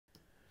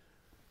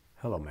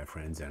Hello my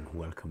friends and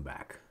welcome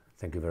back.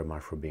 Thank you very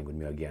much for being with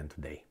me again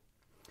today.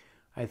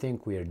 I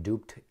think we are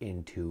duped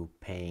into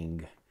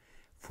paying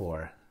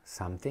for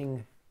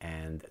something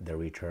and the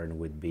return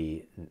would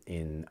be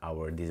in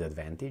our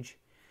disadvantage,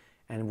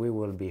 and we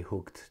will be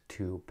hooked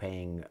to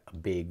paying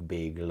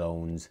big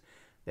loans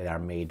that are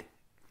made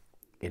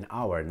in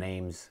our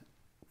names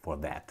for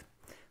that.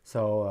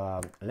 So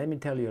let me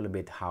tell you a little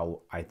bit how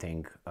I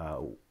think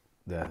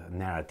the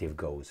narrative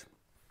goes.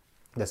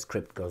 The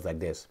script goes like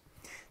this.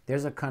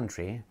 There's a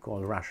country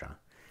called Russia,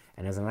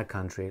 and there's another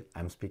country,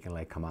 I'm speaking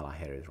like Kamala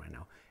Harris right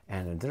now,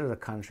 and there's a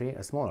country,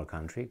 a smaller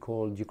country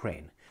called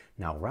Ukraine.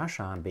 Now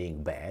Russia,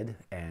 being bad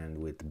and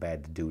with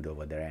bad dude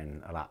over there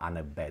and a lot of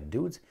other bad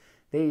dudes,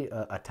 they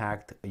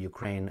attacked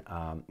Ukraine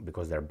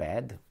because they're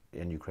bad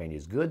and Ukraine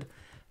is good.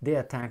 They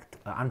attacked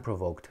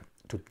unprovoked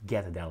to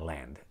get their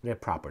land, their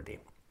property.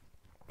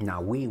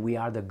 Now we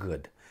are the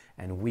good,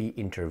 and we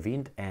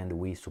intervened and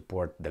we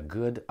support the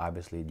good,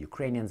 obviously the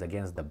Ukrainians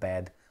against the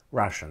bad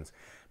Russians.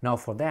 Now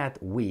for that,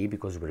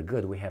 because we're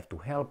good, we have to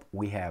help.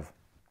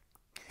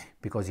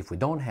 Because if we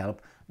don't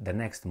help, the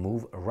next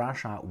move,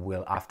 Russia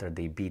will, after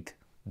they beat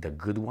the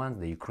good ones,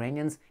 the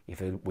Ukrainians,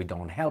 if we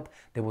don't help,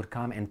 they would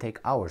come and take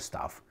our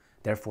stuff.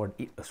 Therefore,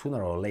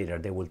 sooner or later,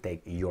 they will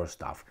take your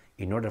stuff.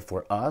 In order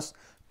for us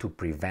to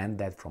prevent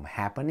that from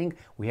happening,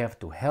 we have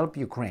to help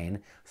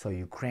Ukraine, so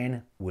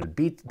Ukraine will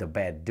beat the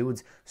bad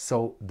dudes,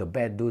 so the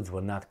bad dudes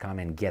will not come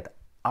and get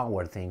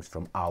our things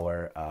from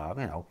our,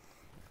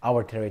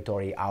 our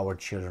territory, our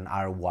children,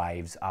 our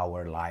wives,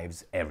 our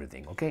lives,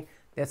 everything. Okay,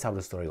 that's how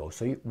the story goes.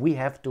 So we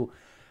have to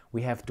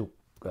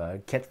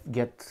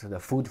get the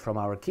food from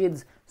our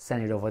kids,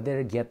 send it over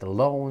there, get the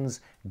loans,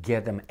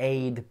 get them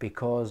aid,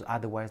 because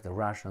otherwise the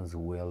Russians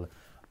will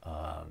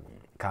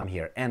come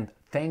here. And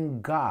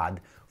thank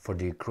God for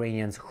the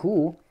Ukrainians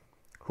who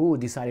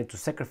decided to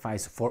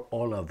sacrifice for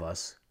all of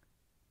us,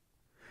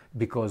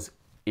 because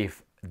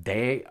if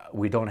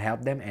we don't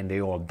help them and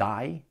they all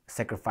die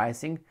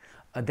sacrificing,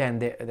 then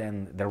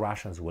the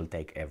Russians will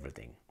take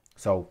everything.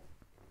 So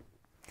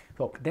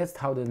that's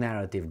how the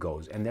narrative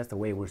goes, and that's the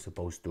way we're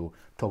supposed to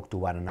talk to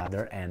one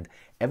another. And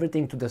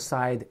everything to the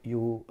side,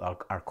 you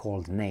are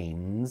called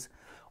names,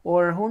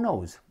 or who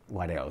knows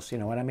what else, you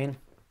know what I mean?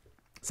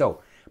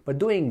 So, but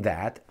doing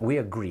that, we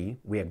agreed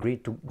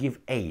to give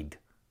aid,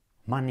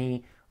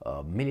 money,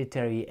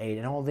 military aid,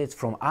 and all this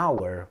from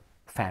our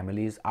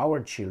families, our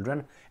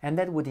children, and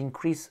that would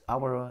increase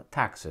our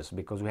taxes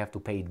because we have to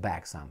pay it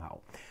back somehow.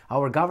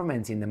 Our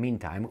governments, in the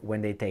meantime, when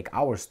they take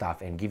our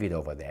stuff and give it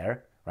over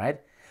there,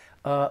 right,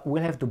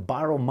 will have to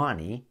borrow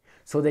money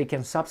so they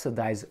can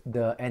subsidize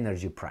the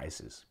energy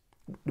prices,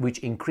 which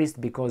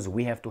increased because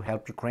we have to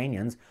help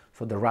Ukrainians,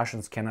 so the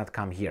Russians cannot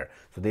come here.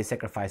 So they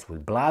sacrifice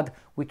with blood,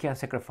 we can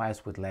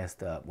sacrifice with less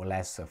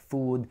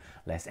food,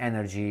 less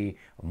energy,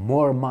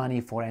 more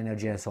money for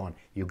energy, and so on.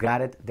 You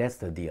got it? That's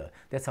the deal.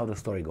 That's how the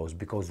story goes,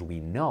 because we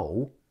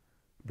know,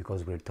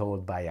 because we're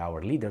told by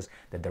our leaders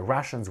that the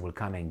Russians will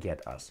come and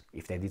get us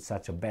if they did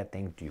such a bad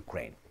thing to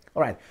Ukraine.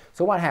 All right,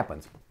 so what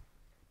happens?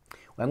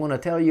 Well, I'm going to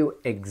tell you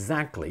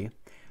exactly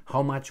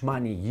how much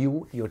money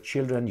you, your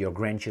children, your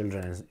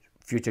grandchildren, and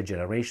future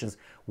generations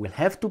will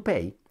have to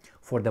pay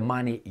for the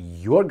money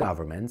your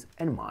governments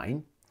and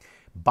mine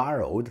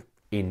borrowed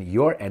in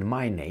your and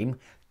my name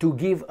to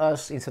give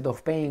us. Instead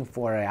of paying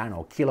for, I don't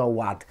know,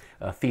 kilowatt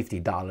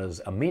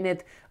 $50 a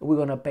minute, we're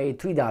going to pay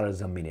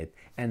 $3 a minute,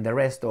 and the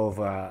rest of,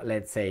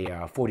 let's say,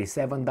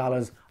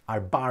 $47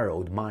 are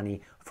borrowed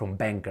money from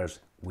bankers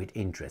with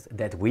interest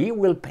that we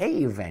will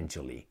pay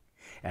eventually.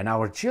 And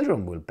our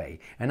children will pay,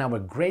 and our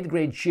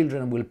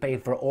great-grandchildren will pay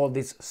for all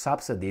these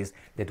subsidies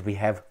that we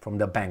have from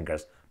the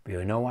bankers. But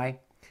you know why?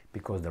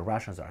 Because the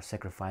Russians are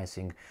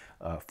sacrificing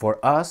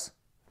for us,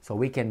 so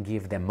we can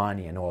give them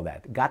money and all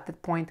that. Got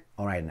that point?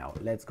 All right, now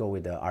let's go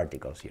with the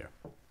articles here.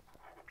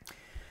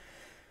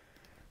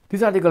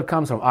 This article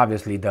comes from,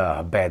 obviously,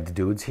 the bad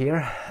dudes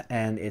here,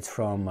 and it's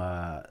from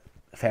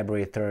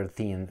February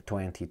 13,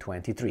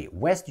 2023.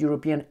 West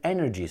European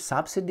energy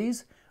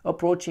subsidies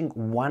approaching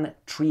 $1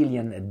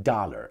 trillion.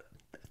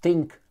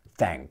 Think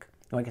tank.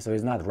 Okay, so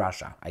it's not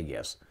Russia, I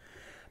guess.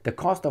 The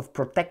cost of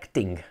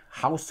protecting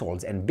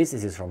households and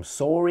businesses from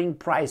soaring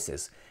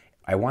prices.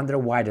 I wonder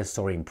why the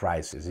soaring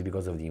prices. Is it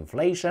because of the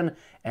inflation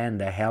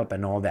and the help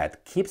and all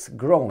that? Keeps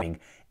growing.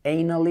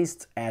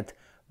 Analysts at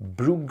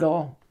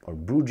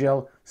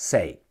Bruegel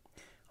say.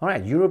 All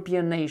right,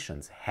 European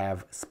nations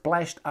have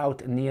splashed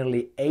out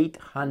nearly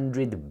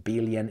 800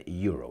 billion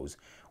euros,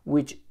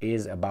 which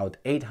is about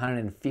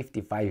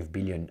 $855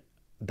 billion,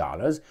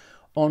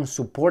 on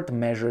support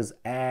measures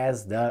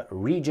as the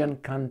region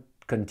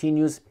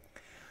continues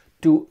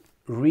to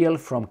reel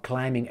from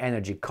climbing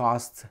energy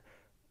costs,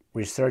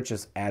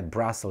 researchers at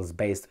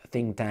Brussels-based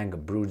think tank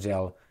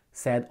Bruegel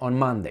said on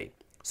Monday.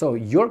 So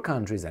your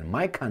countries and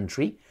my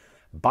country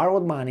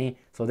borrowed money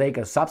so they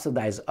can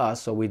subsidize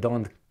us, so we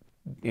don't,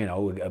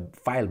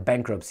 file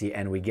bankruptcy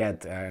and we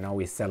get,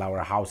 we sell our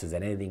houses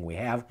and anything we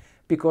have,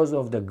 because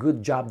of the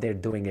good job they're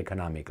doing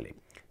economically.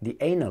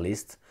 The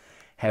analysts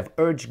have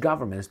urged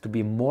governments to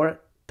be more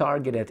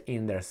targeted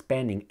in their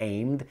spending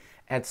aimed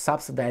at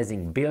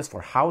subsidizing bills for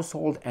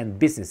households and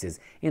businesses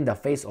in the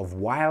face of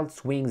wild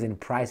swings in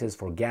prices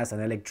for gas and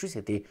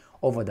electricity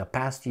over the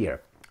past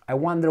year. I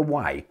wonder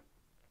why.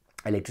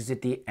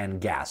 Electricity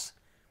and gas.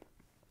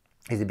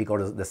 Is it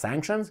because of the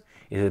sanctions?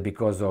 Is it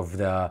because of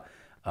the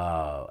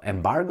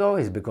embargo?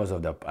 Is it because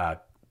of the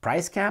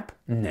price cap?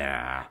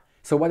 Nah.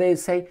 So what they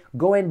say,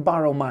 go and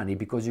borrow money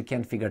because you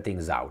can't figure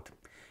things out.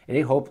 And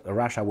they hope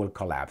Russia will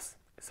collapse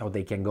so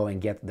they can go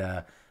and get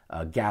the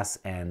gas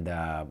and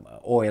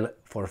oil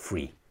for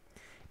free.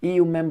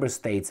 EU member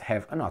states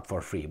have, not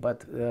for free, but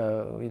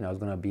it's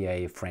going to be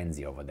a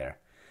frenzy over there,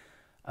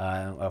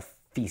 a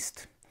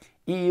feast.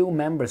 EU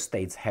member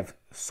states have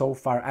so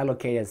far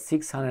allocated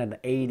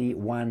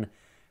 681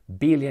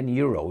 billion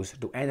euros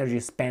to energy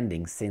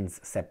spending since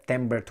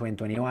September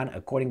 2021,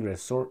 according to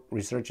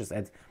researchers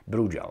at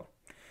Bruegel.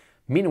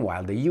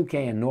 Meanwhile, the UK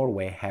and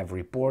Norway have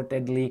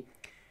reportedly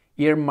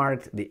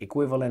earmarked the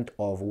equivalent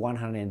of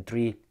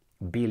 103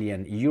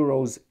 billion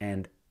euros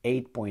and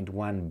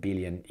 8.1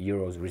 billion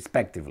euros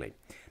respectively.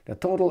 The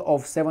total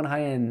of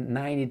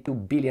 792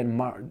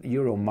 billion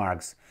euro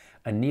marks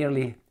a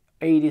nearly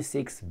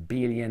 86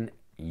 billion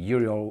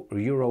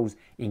euros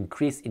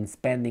increase in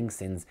spending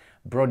since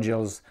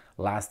Bruegel's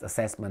last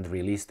assessment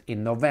released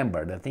in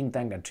November. The think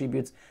tank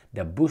attributes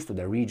the boost to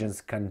the region's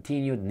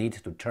continued need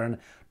to turn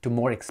to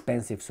more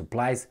expensive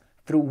supplies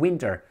through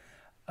winter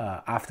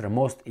after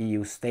most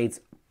EU states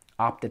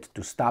opted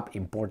to stop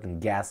importing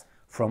gas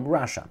from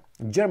Russia.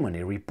 Germany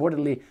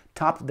reportedly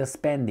topped the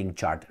spending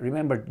chart.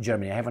 Remember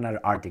Germany, I have another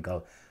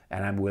article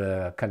and I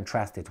will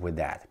contrast it with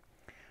that.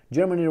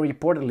 Germany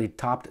reportedly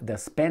topped the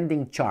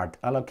spending chart,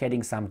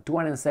 allocating some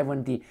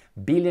 270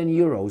 billion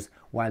euros,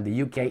 while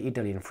the UK,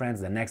 Italy and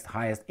France, the next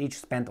highest, each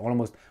spent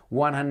almost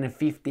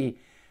 150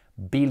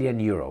 billion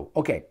euro.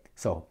 Okay,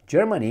 so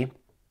Germany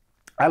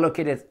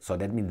allocated, so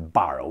that means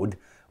borrowed,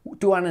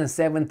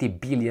 270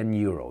 billion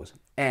euros,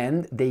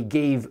 and they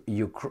gave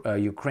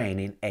Ukraine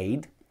in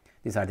aid.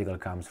 This article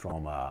comes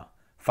from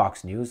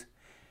Fox News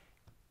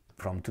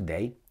from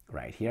today,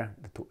 right here,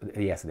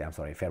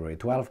 yesterday, February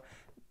 12th.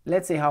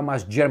 Let's see how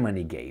much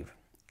Germany gave.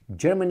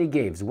 Germany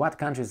gave what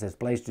countries has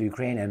pledged to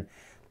Ukraine and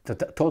the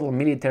total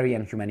military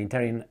and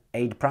humanitarian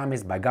aid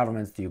promised by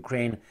governments to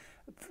Ukraine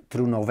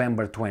through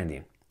November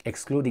 20,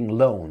 excluding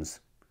loans.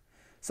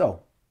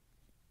 So,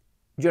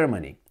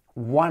 Germany,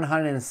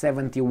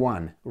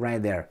 171,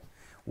 right there,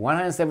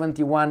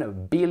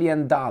 $171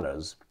 billion.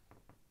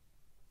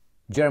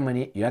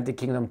 Germany, United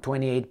Kingdom,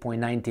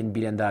 $28.19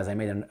 billion. I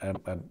made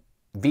a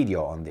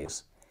video on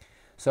this.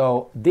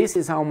 So this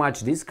is how much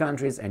these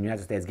countries and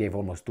United States gave,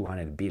 almost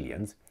 200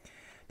 billions.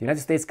 The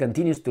United States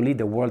continues to lead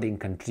the world in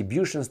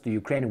contributions to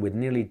Ukraine with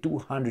nearly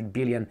 200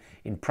 billion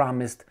in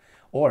promised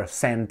or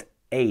sent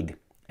aid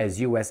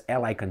as US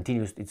ally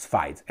continues its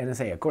fight. And I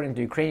say, according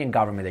to Ukrainian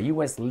government, the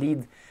US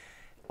leads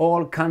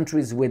all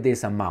countries with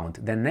this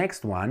amount. The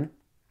next one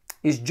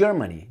is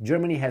Germany.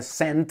 Germany has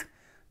sent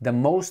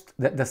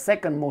the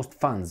second most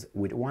funds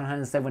with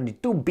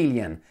 172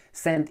 billion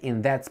sent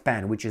in that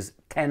span, which is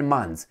 10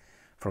 months.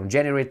 From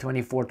January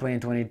 24,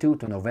 2022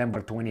 to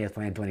November 20th,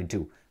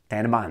 2022,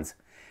 10 months.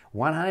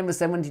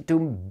 172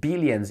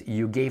 billions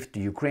you gave to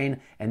Ukraine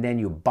and then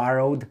you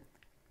borrowed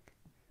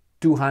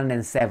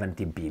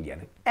 270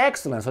 billion.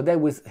 Excellent, so that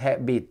would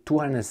be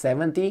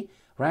 270,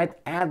 right?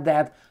 Add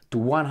that to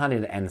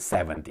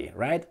 170,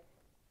 right?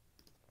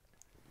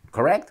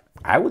 Correct?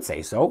 I would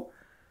say so.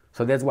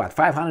 So that's what,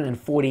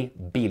 540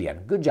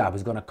 billion. Good job,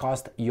 it's gonna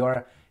cost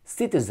your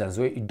citizens,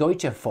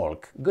 Deutsche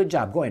Volk. Good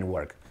job, go and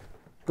work.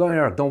 Go and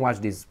work, don't watch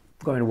this,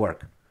 go and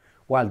work.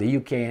 While the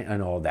UK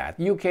and all that.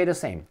 UK the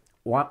same,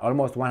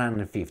 almost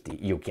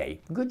 150 UK.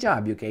 Good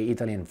job UK,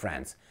 Italy and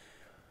France.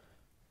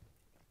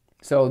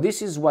 So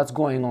this is what's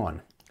going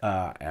on.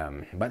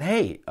 But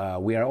hey,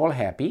 we are all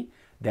happy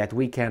that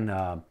we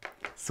can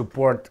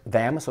support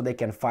them so they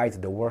can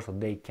fight the war, so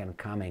they can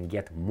come and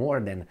get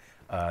more than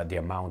the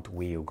amount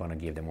we're gonna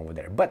give them over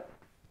there. But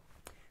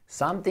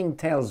something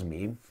tells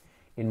me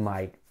in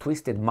my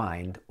twisted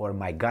mind or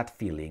my gut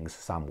feelings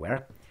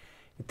somewhere,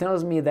 it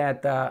tells me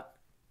that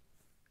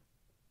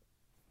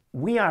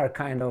we are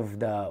kind of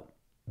the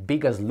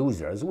biggest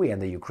losers, we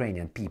and the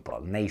Ukrainian people,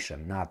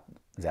 nation, not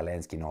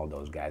Zelensky and all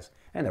those guys,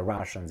 and the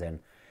Russians. And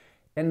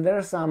there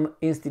are some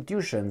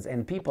institutions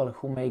and people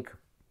who make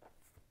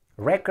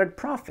record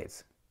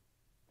profits.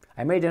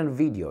 I made a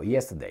video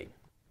yesterday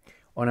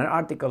on an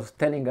article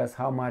telling us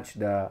how much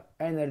the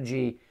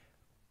energy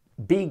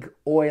big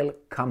oil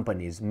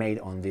companies made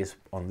on this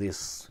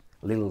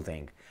little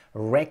thing.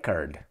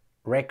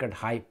 Record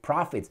high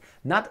profits,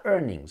 not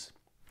earnings,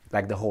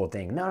 like the whole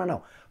thing.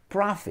 No,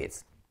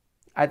 profits.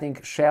 I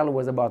think Shell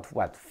was about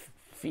what,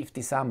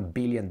 50-some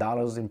billion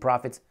dollars in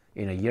profits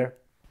in a year.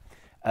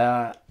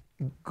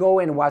 Go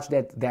and watch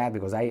that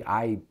because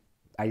I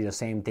did the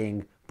same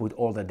thing, put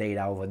all the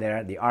data over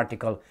there, the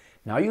article.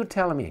 Now you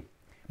tell me,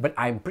 but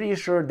I'm pretty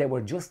sure they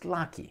were just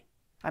lucky.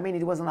 I mean,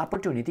 it was an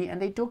opportunity and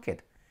they took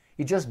it.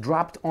 It just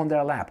dropped on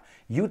their lap.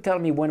 You tell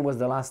me when was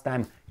the last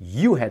time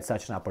you had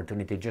such an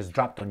opportunity just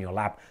dropped on your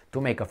lap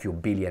to make a few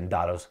 $1 billion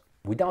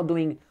without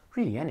doing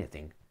really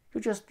anything.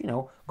 You just,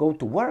 go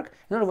to work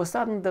and all of a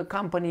sudden the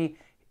company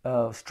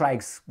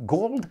strikes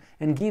gold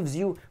and gives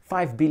you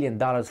 $5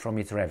 billion from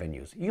its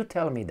revenues. You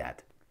tell me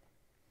that.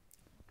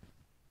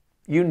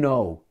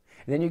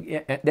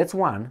 Then that's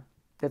one.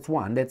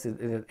 That's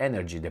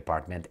energy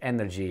department,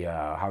 energy,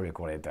 how do you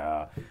call it,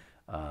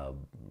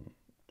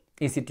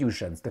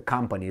 institutions, the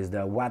companies,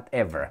 the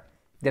whatever.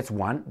 That's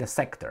one, the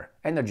sector,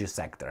 energy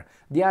sector.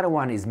 The other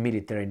one is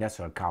military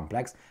industrial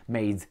complex,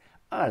 made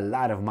a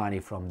lot of money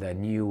from the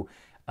new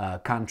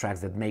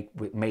contracts that make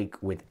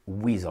with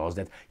weasels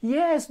that,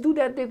 yes, do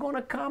that, they're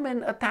gonna come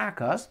and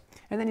attack us.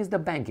 And then it's the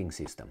banking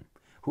system.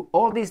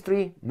 All these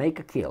three make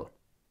a kill.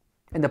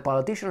 And the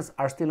politicians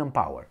are still in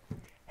power,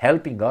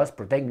 helping us,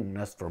 protecting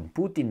us from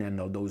Putin and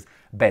all those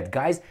bad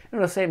guys.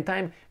 And at the same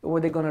time,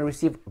 they're going to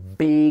receive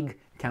big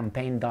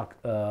campaign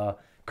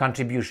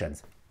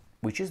contributions,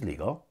 which is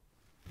legal.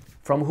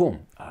 From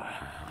whom?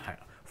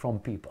 From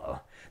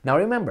people. Now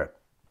remember,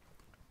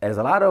 there's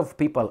a lot of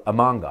people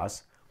among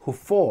us who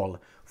fall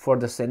for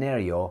the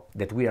scenario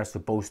that we are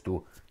supposed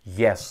to,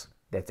 yes,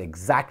 that's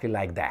exactly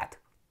like that.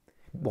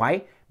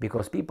 Why?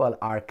 Because people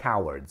are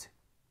cowards.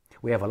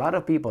 We have a lot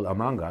of people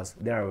among us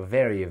that are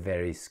very,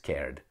 very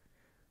scared.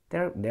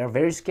 They're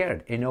very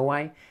scared. You know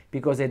why?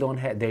 Because they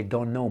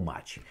don't know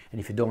much. And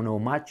if you don't know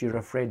much, you're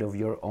afraid of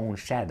your own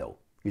shadow.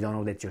 You don't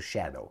know that's your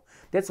shadow.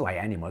 That's why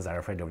animals are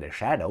afraid of their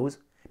shadows,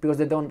 because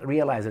they don't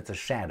realize it's a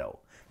shadow.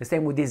 The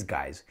same with these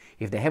guys.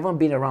 If they haven't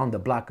been around the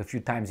block a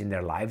few times in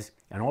their lives,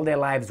 and all their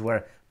lives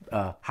were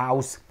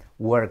house,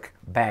 work,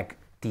 back,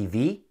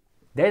 TV,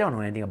 they don't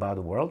know anything about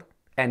the world,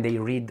 and they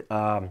read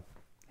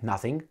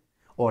nothing,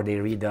 or they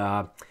read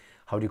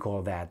how do you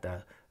call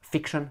that?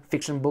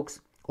 Fiction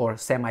books, or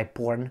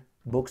semi-porn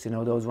books,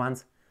 those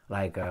ones,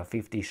 like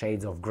 50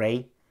 Shades of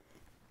Grey.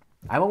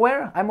 I'm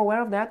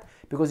aware of that,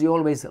 because you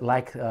always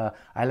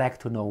I like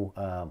to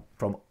know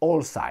from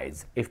all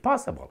sides, if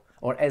possible,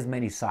 or as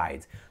many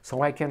sides,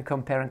 so I can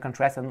compare and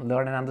contrast and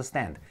learn and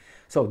understand.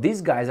 So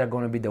these guys are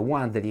going to be the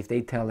ones that if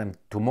they tell them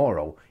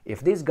tomorrow,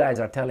 if these guys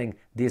are telling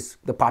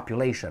the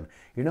population,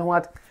 you know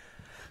what?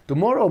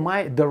 Tomorrow,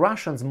 the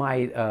Russians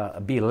might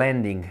be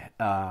landing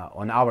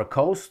on our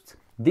coast.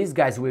 These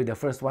guys will be the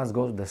first ones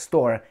go to the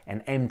store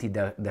and empty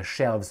the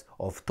shelves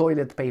of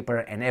toilet paper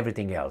and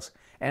everything else.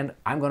 And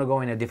I'm going to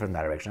go in a different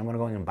direction. I'm going to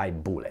go in and buy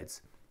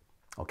bullets.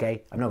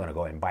 Okay? I'm not going to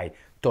go and buy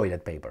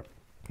toilet paper.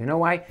 You know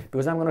why?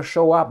 Because I'm going to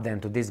show up then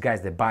to these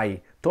guys that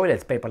buy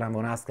toilet paper, and I'm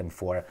going to ask them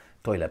for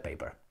toilet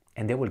paper.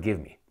 And they will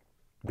give me.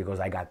 Because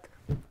I got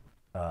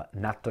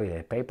not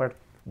toilet paper,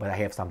 but I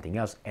have something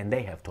else, and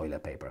they have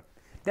toilet paper.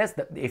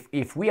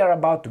 If we are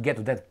about to get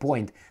to that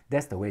point,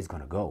 that's the way it's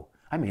going to go.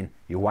 I mean,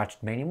 you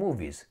watched many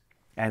movies,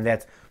 and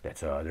that's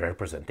a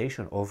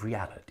representation of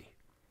reality.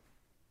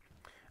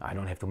 I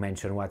don't have to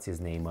mention what's his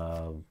name,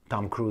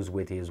 Tom Cruise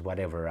with his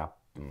whatever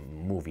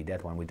movie,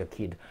 that one with the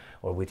kid,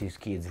 or with his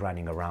kids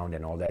running around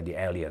and all that, the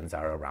aliens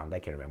are around. I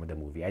can't remember the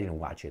movie. I didn't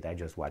watch it. I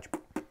just watched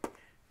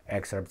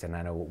excerpts, and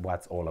I know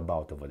what's all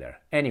about over there.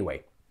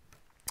 Anyway,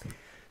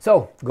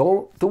 so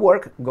go to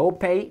work, go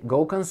pay,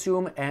 go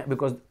consume,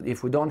 because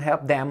if we don't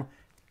help them,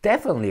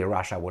 definitely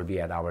Russia will be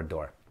at our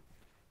door.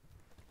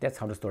 That's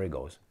how the story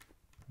goes.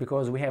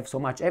 Because we have so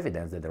much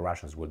evidence that the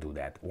Russians will do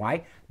that.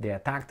 Why? They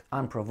attacked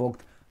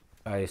unprovoked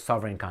a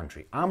sovereign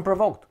country.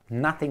 Unprovoked.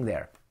 Nothing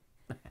there.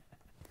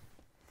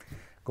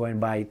 Go and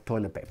buy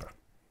toilet paper.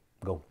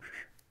 Go.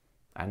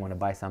 I'm going to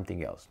buy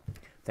something else.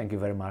 Thank you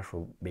very much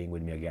for being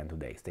with me again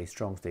today. Stay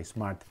strong, stay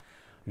smart,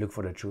 look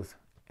for the truth,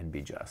 and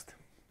be just.